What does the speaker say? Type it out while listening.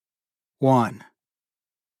1.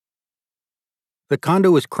 The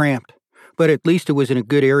condo was cramped, but at least it was in a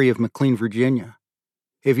good area of McLean, Virginia.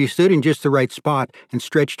 If you stood in just the right spot and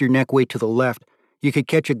stretched your neck way to the left, you could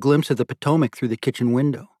catch a glimpse of the Potomac through the kitchen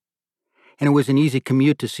window. And it was an easy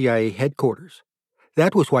commute to CIA headquarters.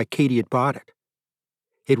 That was why Katie had bought it.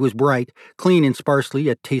 It was bright, clean and sparsely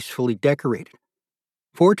yet tastefully decorated.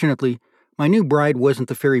 Fortunately, my new bride wasn't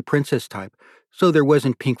the fairy princess type, so there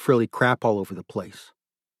wasn't pink frilly crap all over the place.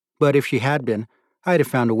 But if she had been, I'd have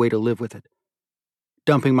found a way to live with it.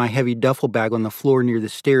 Dumping my heavy duffel bag on the floor near the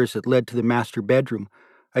stairs that led to the master bedroom,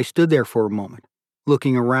 I stood there for a moment,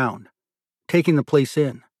 looking around, taking the place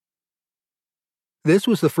in. This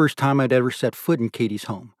was the first time I'd ever set foot in Katie's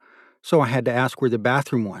home, so I had to ask where the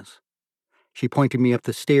bathroom was. She pointed me up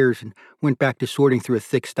the stairs and went back to sorting through a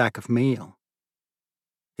thick stack of mail.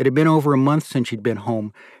 It had been over a month since she'd been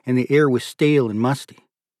home, and the air was stale and musty.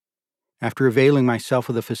 After availing myself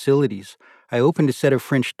of the facilities, I opened a set of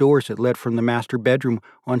French doors that led from the master bedroom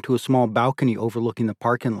onto a small balcony overlooking the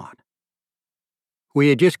parking lot. We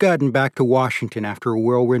had just gotten back to Washington after a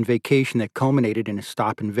whirlwind vacation that culminated in a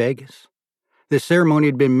stop in Vegas. The ceremony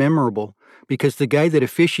had been memorable because the guy that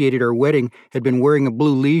officiated our wedding had been wearing a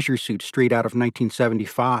blue leisure suit straight out of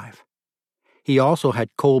 1975. He also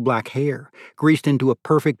had coal black hair, greased into a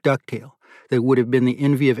perfect ducktail that would have been the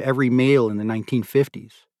envy of every male in the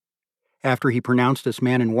 1950s. After he pronounced us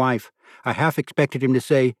man and wife, I half expected him to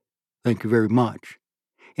say, "Thank you very much,"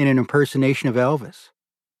 in an impersonation of Elvis.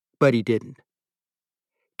 But he didn't.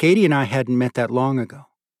 Katie and I hadn't met that long ago.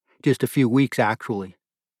 Just a few weeks, actually.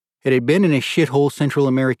 It had been in a shithole Central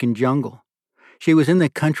American jungle. She was in the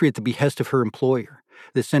country at the behest of her employer,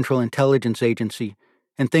 the Central Intelligence Agency,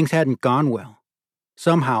 and things hadn't gone well.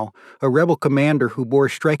 Somehow, a rebel commander who bore a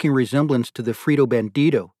striking resemblance to the Frito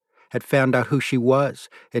Bandito had found out who she was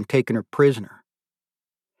and taken her prisoner.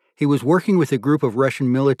 He was working with a group of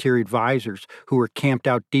Russian military advisors who were camped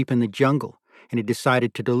out deep in the jungle and had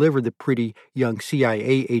decided to deliver the pretty young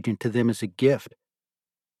CIA agent to them as a gift.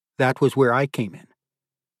 That was where I came in.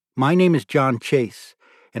 My name is John Chase,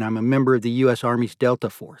 and I'm a member of the U.S. Army's Delta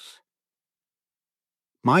Force.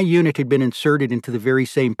 My unit had been inserted into the very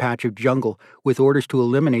same patch of jungle with orders to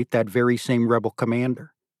eliminate that very same rebel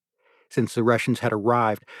commander. Since the Russians had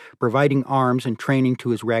arrived, providing arms and training to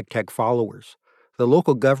his ragtag followers, the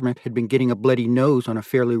local government had been getting a bloody nose on a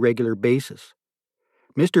fairly regular basis.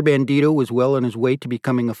 Mr. Bandito was well on his way to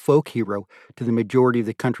becoming a folk hero to the majority of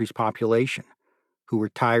the country's population, who were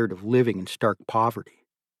tired of living in stark poverty.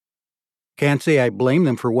 Can't say I blame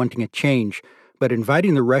them for wanting a change, but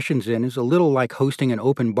inviting the Russians in is a little like hosting an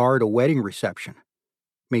open bar at a wedding reception.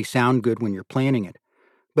 May sound good when you're planning it,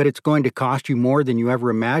 but it's going to cost you more than you ever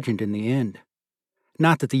imagined in the end.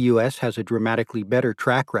 Not that the U.S. has a dramatically better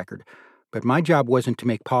track record, but my job wasn't to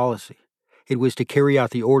make policy. It was to carry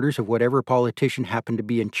out the orders of whatever politician happened to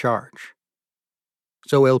be in charge.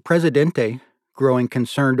 So El Presidente, growing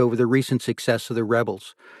concerned over the recent success of the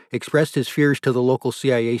rebels, expressed his fears to the local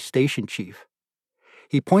CIA station chief.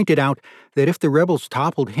 He pointed out that if the rebels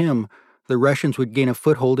toppled him, the Russians would gain a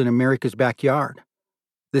foothold in America's backyard.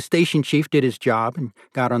 The station chief did his job and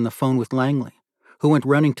got on the phone with Langley, who went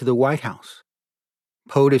running to the White House.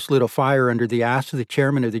 POTUS lit a fire under the ass of the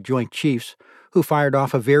chairman of the Joint Chiefs, who fired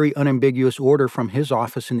off a very unambiguous order from his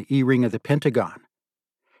office in the E-ring of the Pentagon.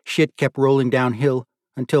 Shit kept rolling downhill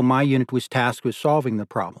until my unit was tasked with solving the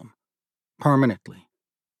problem. Permanently.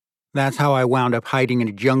 That's how I wound up hiding in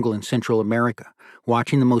a jungle in Central America,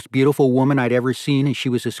 watching the most beautiful woman I'd ever seen as she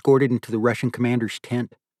was escorted into the Russian commander's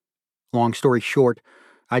tent. Long story short,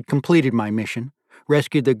 I'd completed my mission,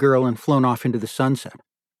 rescued the girl, and flown off into the sunset.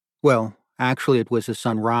 Well, actually it was the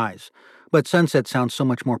sunrise, but sunset sounds so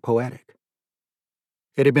much more poetic.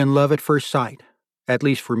 It had been love at first sight, at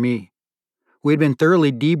least for me. We'd been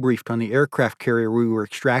thoroughly debriefed on the aircraft carrier we were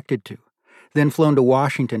extracted to, then flown to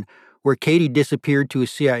Washington, where Katie disappeared to a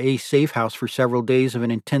CIA safe house for several days of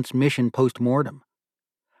an intense mission post-mortem.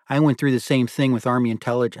 I went through the same thing with Army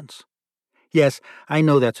intelligence. Yes, I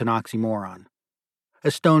know that's an oxymoron.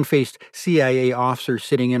 A stone-faced CIA officer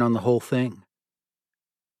sitting in on the whole thing.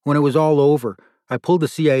 When it was all over, I pulled the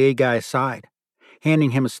CIA guy aside.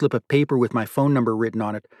 Handing him a slip of paper with my phone number written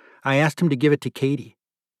on it, I asked him to give it to Katie.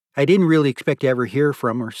 I didn't really expect to ever hear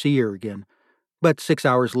from or see her again, but 6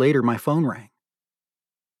 hours later my phone rang.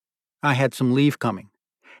 I had some leave coming.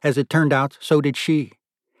 As it turned out, so did she.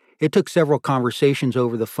 It took several conversations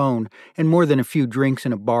over the phone and more than a few drinks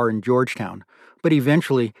in a bar in Georgetown, but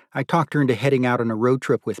eventually I talked her into heading out on a road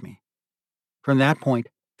trip with me. From that point,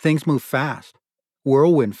 things moved fast,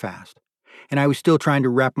 whirlwind fast, and I was still trying to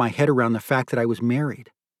wrap my head around the fact that I was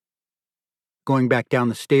married. Going back down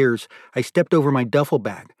the stairs, I stepped over my duffel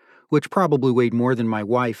bag, which probably weighed more than my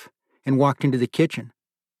wife, and walked into the kitchen.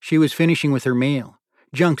 She was finishing with her mail,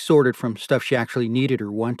 junk sorted from stuff she actually needed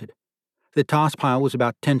or wanted. The toss pile was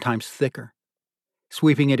about 10 times thicker.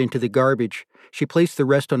 Sweeping it into the garbage, she placed the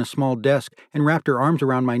rest on a small desk and wrapped her arms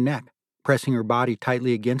around my neck, pressing her body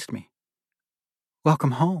tightly against me.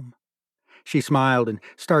 "Welcome home." She smiled and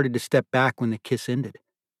started to step back when the kiss ended.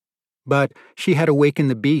 But she had awakened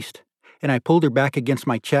the beast, and I pulled her back against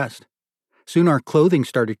my chest. Soon our clothing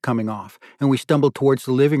started coming off, and we stumbled towards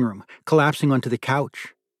the living room, collapsing onto the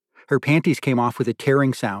couch. Her panties came off with a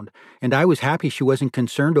tearing sound, and I was happy she wasn't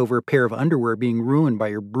concerned over a pair of underwear being ruined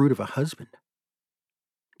by her brute of a husband.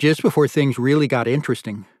 Just before things really got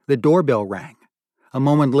interesting, the doorbell rang. A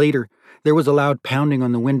moment later, there was a loud pounding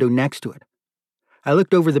on the window next to it. I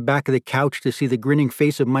looked over the back of the couch to see the grinning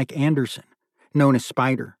face of Mike Anderson, known as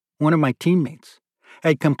Spider, one of my teammates. I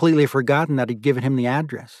had completely forgotten that I'd given him the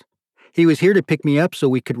address. He was here to pick me up so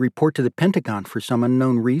we could report to the Pentagon for some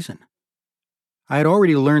unknown reason. I had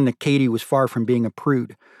already learned that Katie was far from being a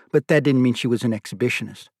prude, but that didn't mean she was an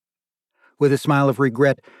exhibitionist. With a smile of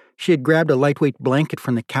regret, she had grabbed a lightweight blanket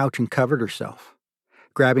from the couch and covered herself.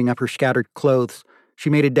 Grabbing up her scattered clothes, she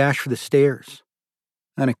made a dash for the stairs.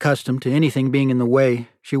 Unaccustomed to anything being in the way,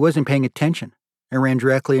 she wasn't paying attention and ran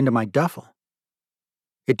directly into my duffel.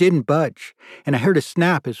 It didn't budge, and I heard a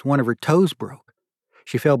snap as one of her toes broke.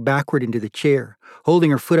 She fell backward into the chair,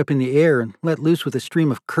 holding her foot up in the air and let loose with a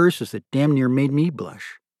stream of curses that damn near made me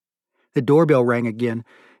blush. The doorbell rang again,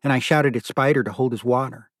 and I shouted at Spider to hold his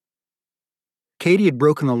water. Katie had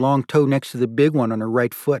broken the long toe next to the big one on her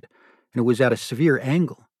right foot, and it was at a severe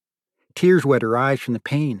angle. Tears wet her eyes from the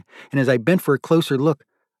pain, and as I bent for a closer look,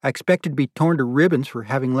 I expected to be torn to ribbons for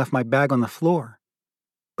having left my bag on the floor.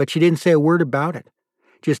 But she didn't say a word about it,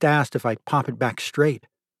 just asked if I'd pop it back straight.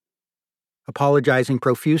 Apologizing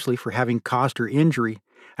profusely for having caused her injury,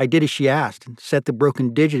 I did as she asked and set the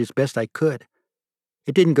broken digit as best I could.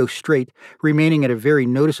 It didn't go straight, remaining at a very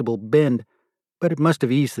noticeable bend, but it must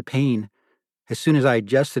have eased the pain. As soon as I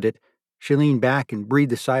adjusted it, she leaned back and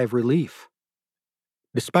breathed a sigh of relief.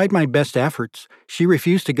 Despite my best efforts, she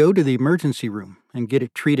refused to go to the emergency room and get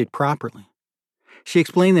it treated properly. She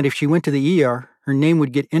explained that if she went to the ER, her name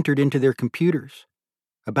would get entered into their computers.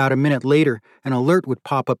 About a minute later, an alert would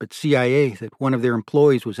pop up at CIA that one of their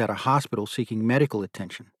employees was at a hospital seeking medical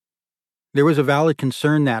attention. There was a valid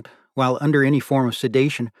concern that, while under any form of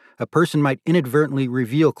sedation, a person might inadvertently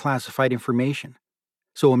reveal classified information.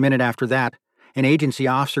 So a minute after that, an agency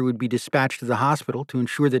officer would be dispatched to the hospital to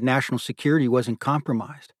ensure that national security wasn't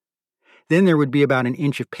compromised. Then there would be about an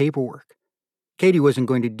inch of paperwork. Katie wasn't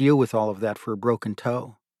going to deal with all of that for a broken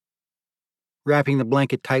toe. Wrapping the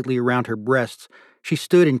blanket tightly around her breasts, she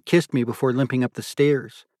stood and kissed me before limping up the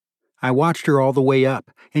stairs. I watched her all the way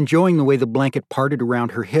up, enjoying the way the blanket parted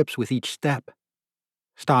around her hips with each step.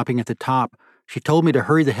 Stopping at the top, she told me to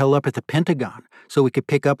hurry the hell up at the Pentagon so we could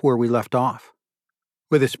pick up where we left off.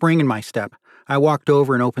 With a spring in my step, I walked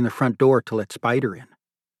over and opened the front door to let Spider in.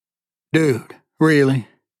 "Dude, really?"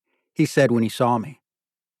 he said when he saw me.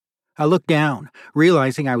 I looked down,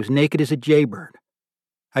 realizing I was naked as a jaybird.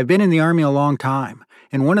 I've been in the Army a long time,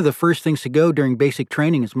 and one of the first things to go during basic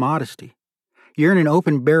training is modesty. You're in an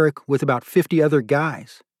open barrack with about 50 other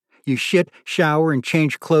guys. You shit, shower, and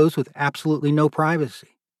change clothes with absolutely no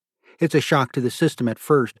privacy. It's a shock to the system at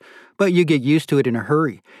first, but you get used to it in a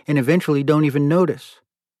hurry, and eventually don't even notice.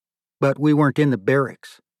 But we weren't in the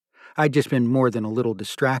barracks. I'd just been more than a little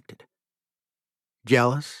distracted.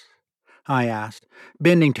 "Jealous?" I asked,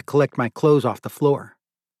 bending to collect my clothes off the floor.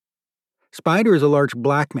 Spider is a large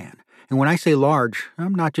black man, and when I say large,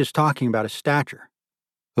 I'm not just talking about his stature.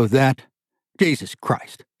 "Oh, that? Jesus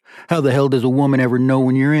Christ. How the hell does a woman ever know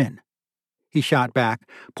when you're in?" He shot back,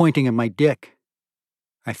 pointing at my dick.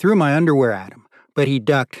 I threw my underwear at him, but he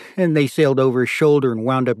ducked, and they sailed over his shoulder and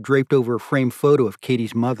wound up draped over a framed photo of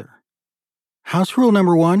Katie's mother. "House rule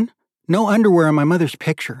number 1, no underwear on my mother's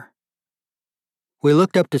picture." We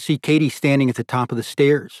looked up to see Katie standing at the top of the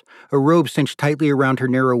stairs, a robe cinched tightly around her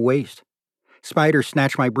narrow waist. Spider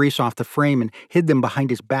snatched my briefs off the frame and hid them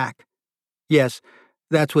behind his back. Yes,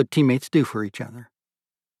 that's what teammates do for each other.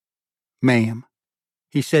 "Ma'am,"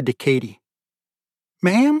 he said to Katie.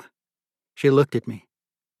 "Ma'am?" She looked at me.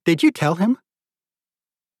 "Did you tell him?"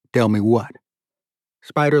 "Tell me what?"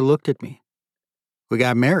 Spider looked at me. "We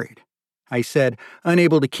got married," I said,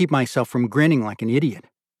 unable to keep myself from grinning like an idiot.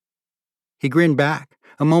 He grinned back,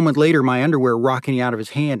 a moment later my underwear rocking out of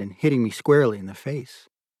his hand and hitting me squarely in the face.